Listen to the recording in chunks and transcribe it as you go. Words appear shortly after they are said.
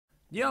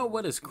Yo,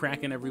 what is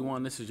cracking,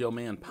 everyone? This is your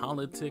man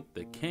Politik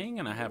the King,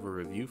 and I have a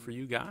review for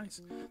you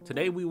guys.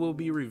 Today we will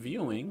be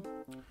reviewing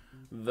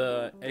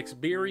the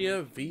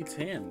Xiberia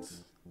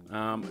V10s.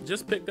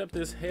 Just picked up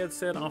this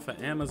headset off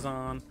of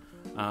Amazon.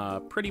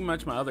 Pretty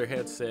much my other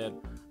headset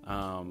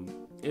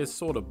is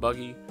sort of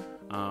buggy.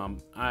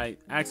 I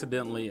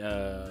accidentally,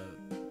 I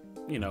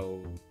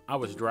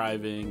was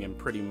driving and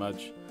pretty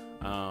much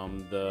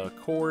the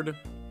cord,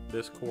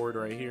 this cord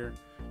right here,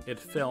 it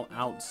fell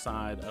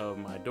outside of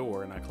my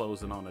door, and I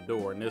closed it on the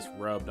door, and this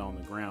rubbed on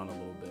the ground a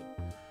little bit.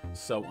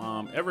 So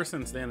ever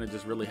since then, it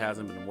just really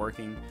hasn't been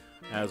working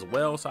as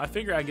well. So I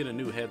figured I'd get a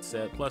new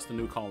headset, plus the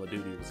new Call of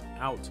Duty was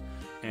out,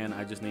 and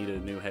I just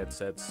needed a new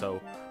headset.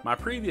 So my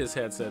previous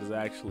headset is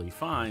actually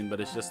fine, but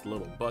it's just a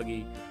little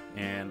buggy,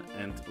 and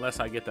unless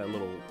I get that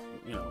little,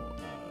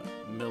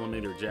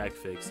 millimeter jack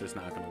fix, it's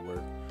not going to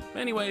work. But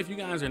anyway, if you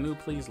guys are new,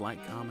 please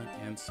like, comment,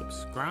 and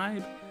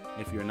subscribe.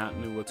 If you're not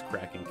new, what's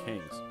cracking,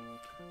 Kings?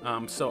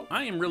 So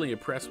I am really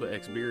impressed with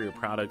Xiberia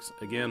products.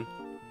 Again,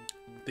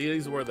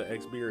 these were the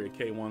Xiberia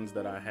K1s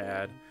that I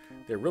had.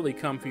 They're really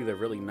comfy, they're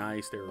really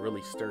nice, they're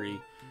really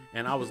sturdy,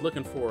 and I was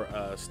looking for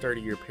a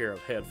sturdier pair of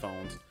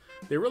headphones.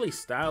 They're really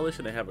stylish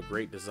and they have a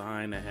great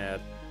design. They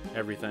had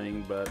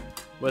everything, but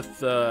with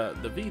the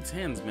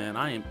V10s, man,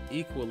 I am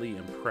equally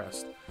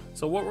impressed.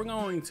 So what we're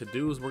going to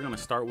do is we're going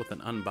to start with an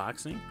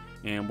unboxing,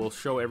 and we'll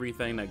show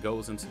everything that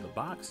goes into the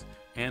box,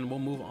 and we'll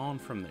move on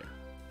from there.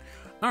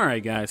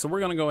 Alright guys, so we're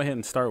going to go ahead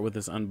and start with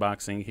this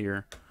unboxing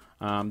here.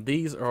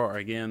 These are,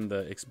 again,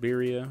 the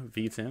Xiberia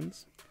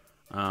V10s.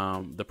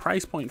 The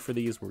price point for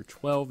these were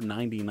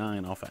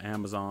 $12.99 off of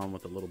Amazon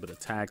with a little bit of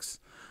tax.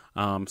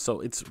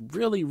 So it's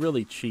really,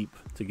 really cheap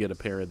to get a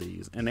pair of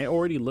these. And they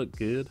already look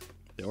good.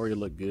 They already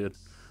look good.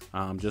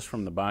 Just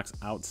from the box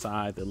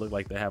outside, they look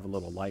like they have a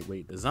little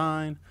lightweight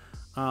design.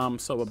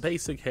 So a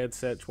basic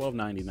headset,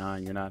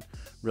 $12.99, you're not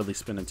really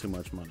spending too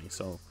much money.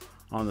 So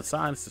on the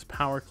side, it says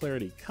Power,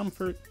 Clarity,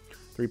 Comfort.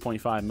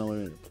 3.5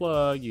 millimeter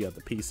plug. You have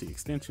the PC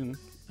extension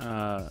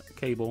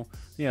cable.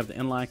 You have the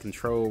inline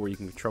control where you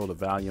can control the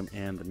volume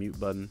and the mute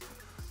button.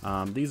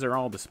 These are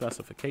all the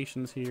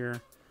specifications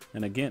here.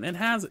 And again,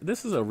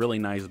 this is a really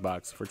nice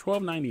box for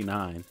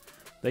 $12.99.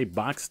 They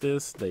boxed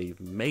this, they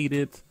made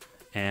it,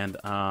 and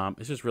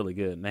it's just really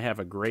good. And they have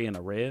a gray and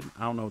a red.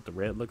 I don't know what the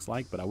red looks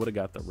like, but I would have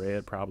got the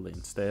red probably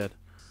instead.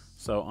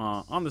 So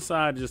on the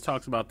side, it just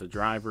talks about the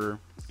driver,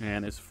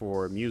 and it's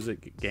for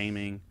music,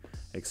 gaming,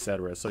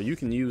 etc. So you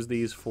can use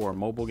these for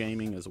mobile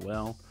gaming as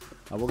well.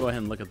 We'll go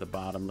ahead and look at the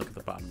bottom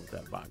of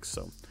that box.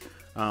 So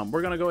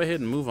we're gonna go ahead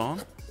and move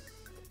on,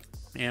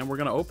 and we're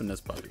gonna open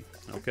this puppy.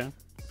 Okay,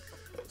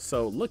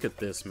 so look at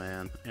this,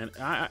 man. And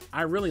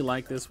I really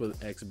like this with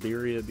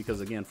Xiberia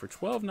because, again, for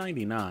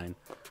 $12.99,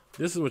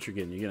 this is what you're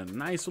getting. You get a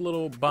nice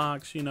little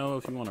box, if you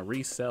want to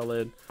resell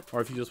it,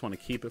 or if you just want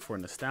to keep it for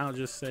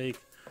nostalgia's sake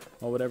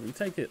or whatever. You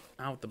take it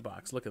out the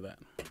box. Look at that.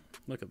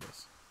 Look at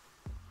this.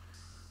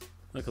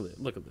 Look at it.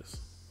 Look at this.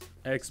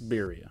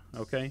 Xiberia,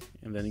 okay?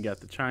 And then you got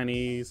the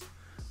Chinese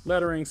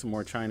lettering, some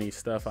more Chinese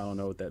stuff. I don't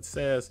know what that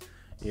says.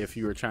 If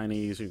you are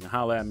Chinese, you can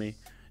holler at me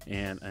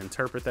and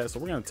interpret that. So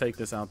we're going to take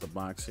this out the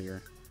box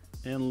here,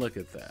 and look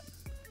at that.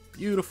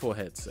 Beautiful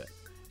headset.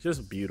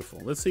 Just beautiful.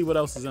 Let's see what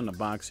else is in the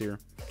box here.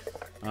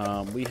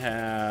 We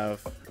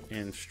have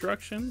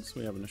instructions.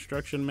 We have an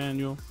instruction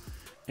manual.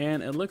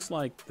 And it looks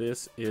like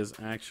this is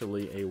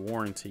actually a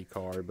warranty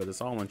card, but it's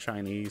all in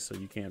Chinese, so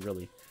you can't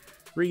really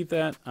read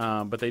that,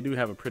 but they do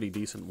have a pretty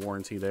decent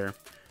warranty there.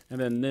 And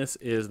then this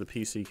is the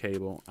PC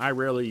cable. I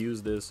rarely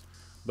use this,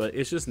 but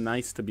it's just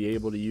nice to be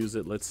able to use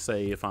it. Let's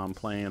say if I'm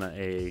playing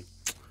a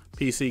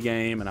PC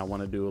game and I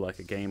want to do like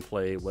a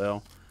gameplay,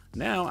 well,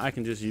 now I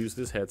can just use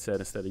this headset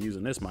instead of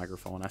using this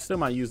microphone. I still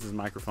might use this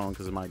microphone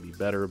because it might be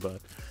better,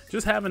 but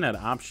just having that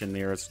option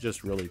there, it's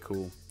just really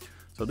cool.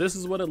 So this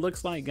is what it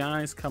looks like,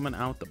 guys, coming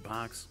out the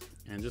box,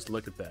 and just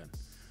look at that.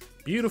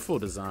 Beautiful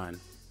design.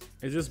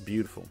 It's just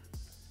beautiful.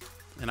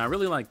 And I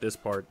really like this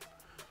part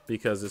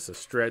because it's a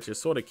stretch. It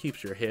sort of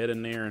keeps your head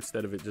in there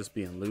instead of it just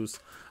being loose.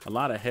 A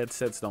lot of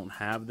headsets don't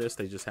have this.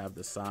 They just have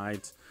the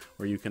sides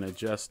where you can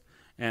adjust.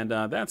 And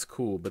that's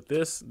cool, but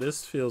this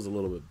feels a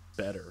little bit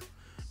better.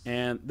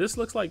 And this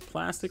looks like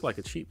plastic, like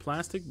a cheap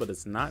plastic, but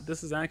it's not.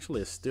 This is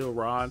actually a steel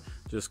rod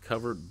just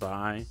covered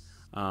by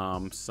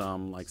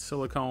some like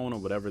silicone or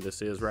whatever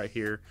this is right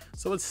here.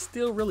 So it's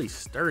still really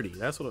sturdy.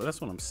 That's what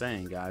I'm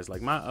saying, guys.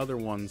 Like my other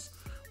ones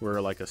were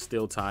like a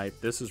steel type.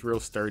 This is real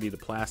sturdy. The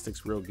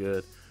plastic's real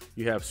good.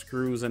 You have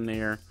screws in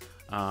there.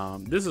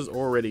 This is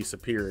already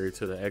superior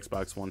to the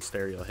Xbox One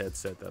stereo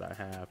headset that I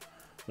have.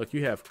 Look,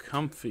 you have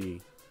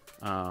comfy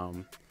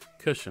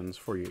cushions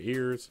for your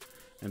ears,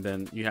 and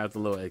then you have the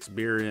little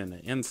Xiberia in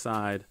the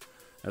inside,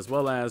 as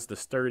well as the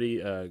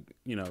sturdy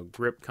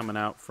grip coming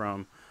out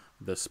from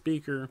the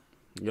speaker.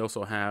 You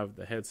also have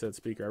the headset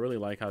speaker. I really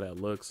like how that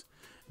looks.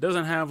 It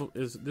doesn't have,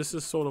 this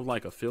is sort of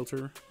like a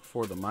filter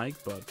for the mic,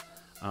 but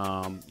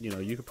You know,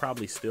 you could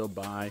probably still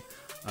buy,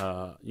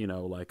 you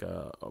know, like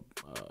a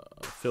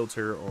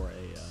filter or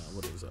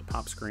a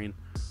pop screen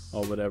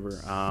or whatever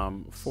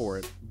for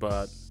it.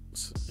 But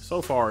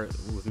so far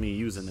with me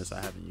using this,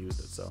 I haven't used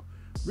it. So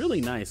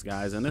really nice,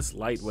 guys, and it's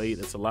lightweight.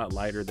 It's a lot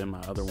lighter than my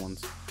other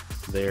ones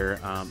there.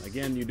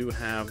 Again, you do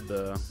have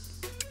the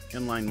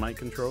inline mic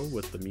control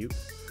with the mute,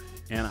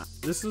 and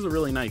this is a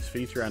really nice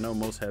feature. I know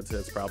most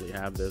headsets probably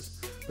have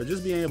this, but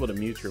just being able to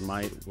mute your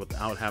mic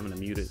without having to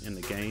mute it in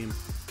the game,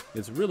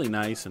 it's really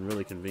nice and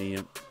really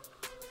convenient.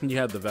 And you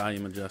have the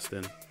volume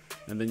adjusting,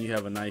 and then you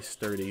have a nice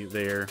sturdy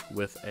there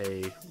with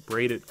a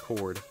braided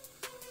cord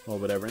or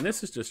whatever, and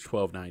this is just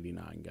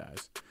 $12.99,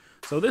 guys.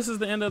 So this is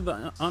the end of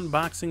the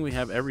unboxing. We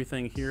have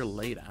everything here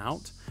laid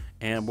out,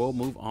 and we'll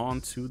move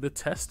on to the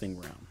testing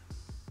round.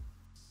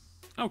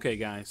 Okay,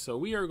 guys, so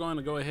we are going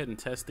to go ahead and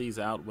test these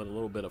out with a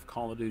little bit of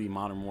Call of Duty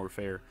Modern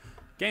Warfare,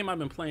 game I've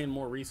been playing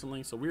more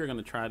recently. So we are going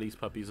to try these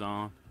puppies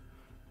on,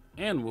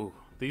 and woo,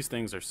 these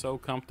things are so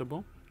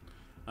comfortable.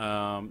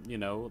 You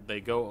know,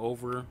 they go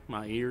over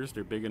my ears.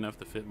 They're big enough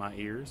to fit my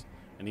ears,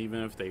 and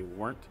even if they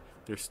weren't,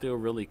 they're still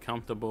really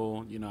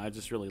comfortable. You know, I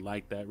just really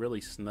like that.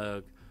 Really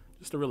snug,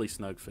 just a really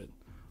snug fit.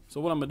 So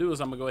what I'm gonna do is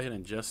I'm gonna go ahead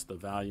and adjust the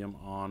volume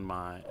on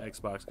my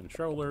Xbox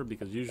controller,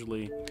 because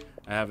usually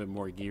I have it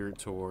more geared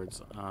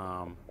towards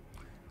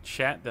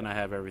chat than I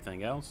have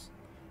everything else.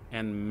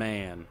 And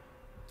man,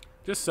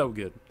 just so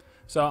good.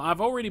 So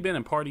I've already been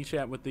in party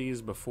chat with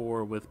these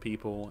before with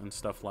people and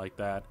stuff like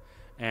that,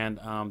 and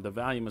the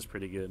volume is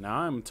pretty good. Now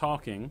I'm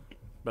talking,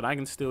 but I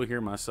can still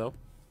hear myself.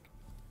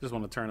 Just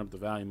want to turn up the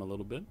volume a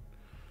little bit.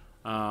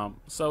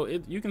 So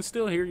you can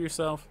still hear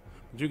yourself,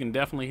 but you can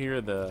definitely hear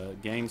the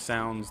game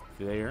sounds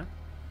there,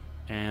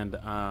 and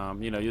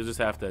you know, you'll just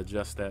have to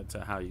adjust that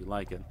to how you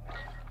like it.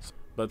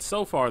 But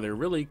so far they're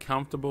really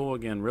comfortable,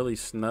 again, really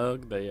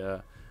snug.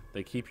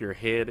 They keep your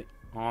head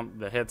on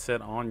the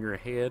headset on your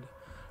head,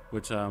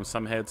 which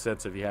some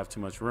headsets, if you have too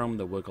much room,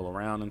 they wiggle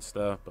around and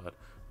stuff, but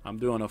I'm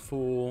doing a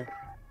full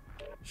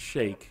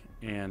shake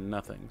and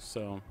nothing.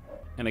 So,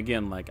 and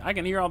again, like, I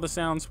can hear all the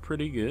sounds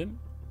pretty good.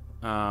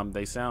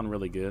 They sound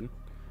really good.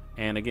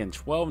 And again,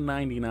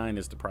 $12.99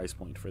 is the price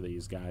point for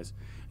these guys.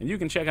 And you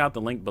can check out the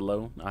link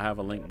below. I have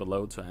a link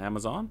below to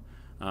Amazon,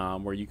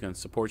 where you can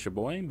support your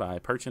boy by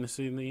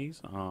purchasing these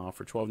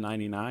for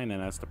 $12.99,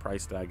 and that's the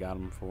price that I got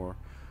them for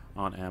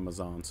on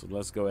Amazon. So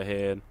let's go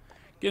ahead,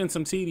 get in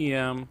some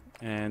TDM,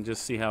 and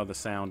just see how the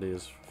sound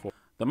is.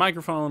 The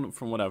microphone,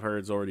 from what I've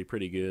heard, is already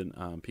pretty good.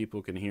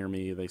 People can hear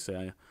me. They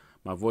say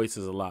my voice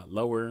is a lot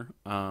lower,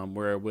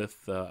 where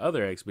with the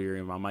other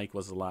Xperia, my mic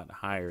was a lot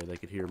higher. They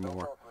could hear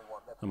more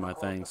of my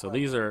thing. So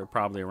these are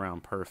probably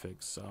around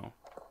perfect. So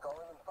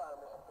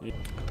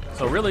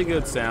really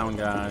good sound,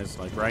 guys.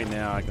 Like right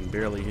now, I can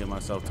barely hear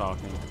myself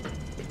talking,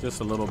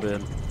 just a little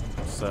bit.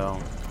 So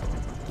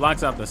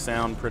blocks out the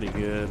sound pretty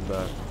good.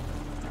 But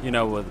you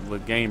know,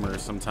 with gamers,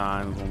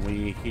 sometimes when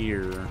we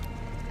hear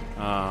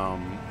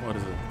what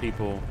is it,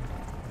 people,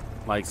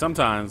 like,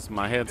 sometimes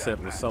my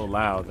headset was so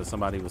loud that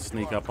somebody would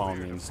sneak up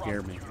on me and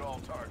scare me.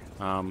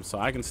 So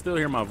I can still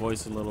hear my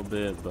voice a little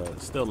bit, but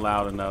it's still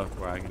loud enough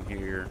where I can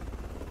hear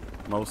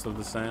most of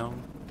the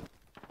sound.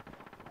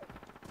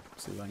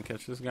 See if I can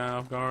catch this guy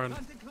off guard.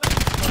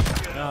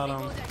 Got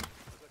him.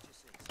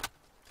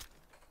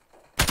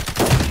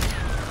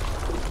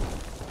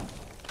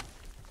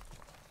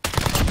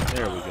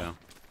 There we go.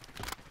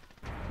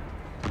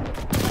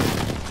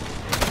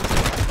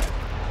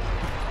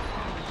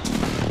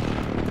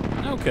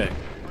 Okay,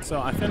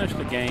 so I finished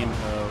the game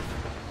of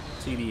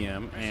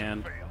TDM,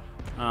 and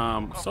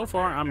so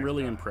far I'm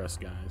really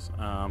impressed, guys.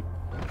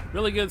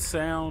 Really good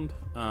sound.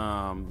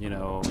 You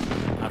know,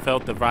 I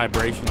felt the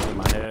vibrations in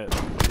my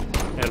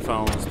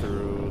headphones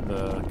through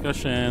the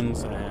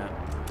cushions, and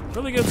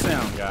really good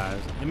sound, guys.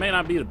 It may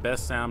not be the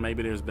best sound,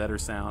 maybe there's better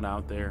sound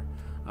out there,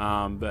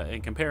 but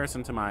in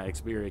comparison to my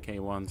Xperia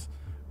K1s,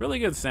 really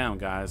good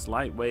sound, guys.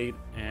 Lightweight,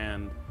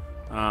 and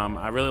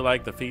I really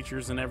like the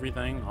features and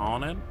everything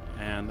on it.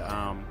 And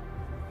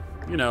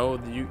you know,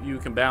 you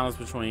can balance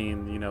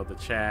between, you know, the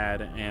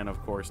chat and of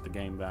course the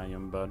game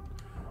volume. But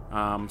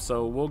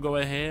so we'll go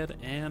ahead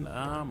and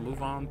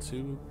move on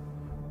to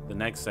the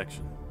next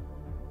section.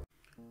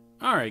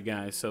 Alright,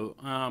 guys, so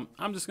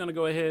I'm just gonna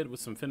go ahead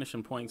with some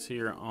finishing points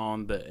here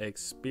on the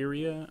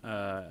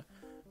Xperia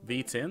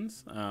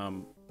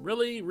V10s.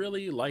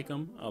 Really like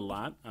them a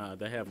lot.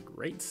 They have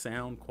great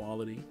sound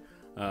quality.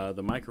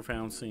 The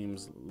microphone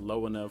seems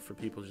low enough for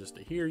people just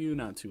to hear you,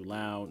 not too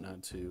loud,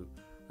 not too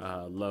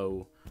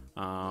low.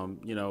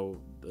 You know,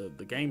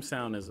 the game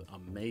sound is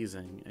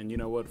amazing, and you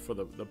know what, for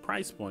the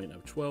price point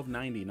of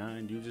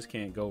 $12.99, you just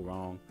can't go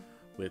wrong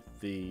with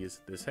this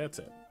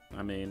headset.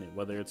 I mean,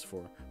 whether it's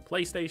for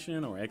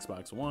PlayStation or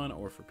Xbox One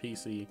or for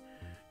PC,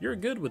 you're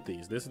good with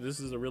these. This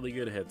is a really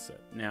good headset.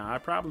 Now, I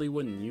probably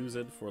wouldn't use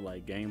it for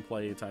like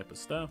gameplay type of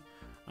stuff,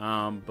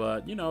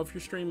 but you know, if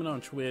you're streaming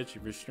on Twitch,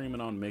 if you're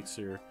streaming on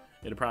Mixer,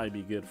 it'll probably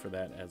be good for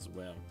that as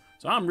well.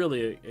 So I'm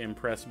really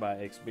impressed by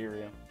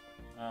Xperia.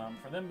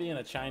 For them being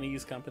a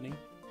Chinese company,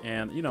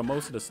 And you know,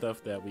 most of the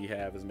stuff that we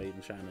have is made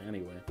in China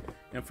anyway.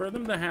 And for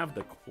them to have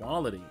the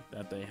quality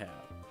that they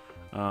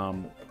have,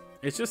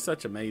 it's just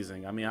such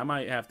amazing. I mean, I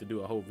might have to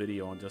do a whole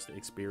video on just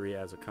Xperia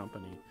as a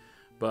company,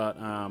 but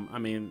I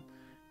mean,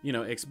 you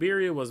know,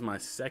 Xperia was my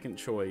second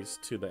choice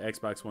to the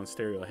Xbox One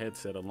stereo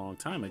headset a long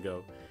time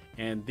ago,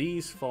 and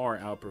these far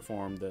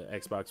outperformed the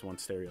Xbox One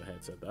stereo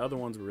headset. The other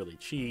ones were really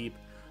cheap.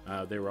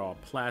 They were all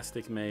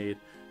plastic made.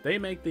 They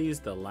make these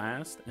to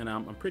last, and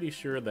I'm pretty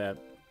sure that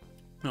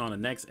on the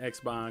next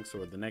Xbox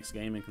or the next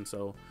gaming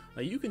console,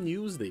 you can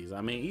use these.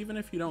 I mean, even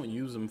if you don't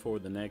use them for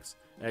the next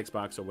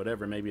Xbox or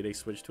whatever, maybe they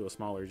switch to a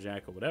smaller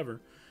jack or whatever,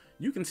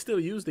 you can still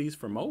use these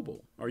for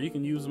mobile, or you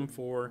can use them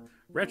for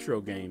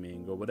retro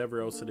gaming or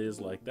whatever else it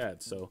is like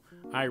that. So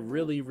I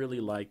really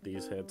like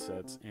these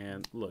headsets.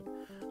 And look,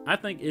 I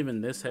think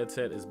even this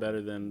headset is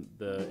better than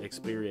the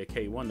Xperia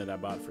K1 that I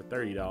bought for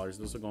 $30.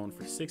 Those are going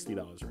for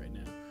 $60 right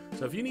now.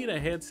 So if you need a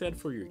headset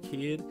for your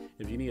kid,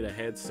 if you need a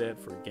headset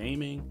for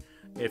gaming,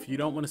 if you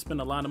don't want to spend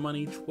a lot of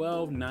money,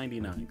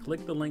 $12.99.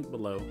 Click the link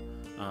below.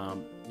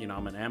 You know,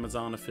 I'm an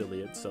Amazon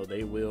affiliate, so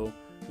they will,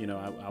 you know,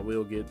 I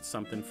will get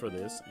something for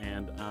this.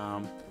 And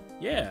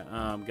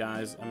yeah,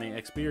 guys, I mean,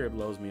 Xperia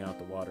blows me out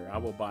the water. I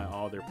will buy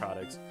all their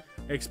products.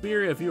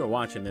 Xperia, if you are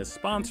watching this,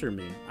 sponsor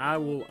me. I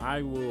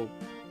will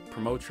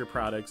promote your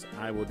products.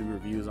 I will do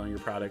reviews on your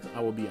products.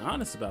 I will be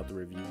honest about the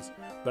reviews,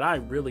 but I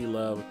really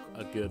love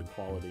a good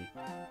quality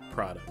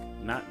product,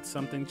 not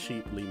something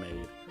cheaply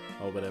made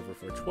or whatever.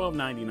 For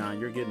 $12.99,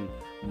 you're getting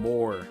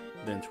more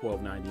than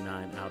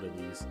 $12.99 out of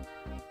these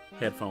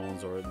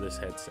headphones or this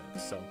headset.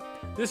 So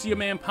this is your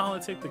man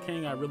Politik the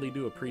King. I really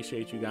do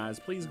appreciate you guys.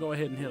 Please go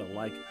ahead and hit a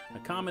like, a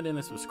comment, and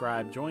a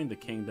subscribe. Join the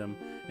kingdom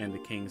and the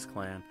King's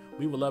clan.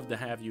 We would love to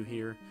have you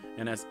here.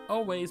 And as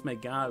always, may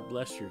God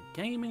bless your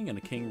gaming, and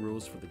the King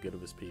rules for the good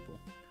of his people.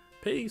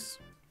 Peace.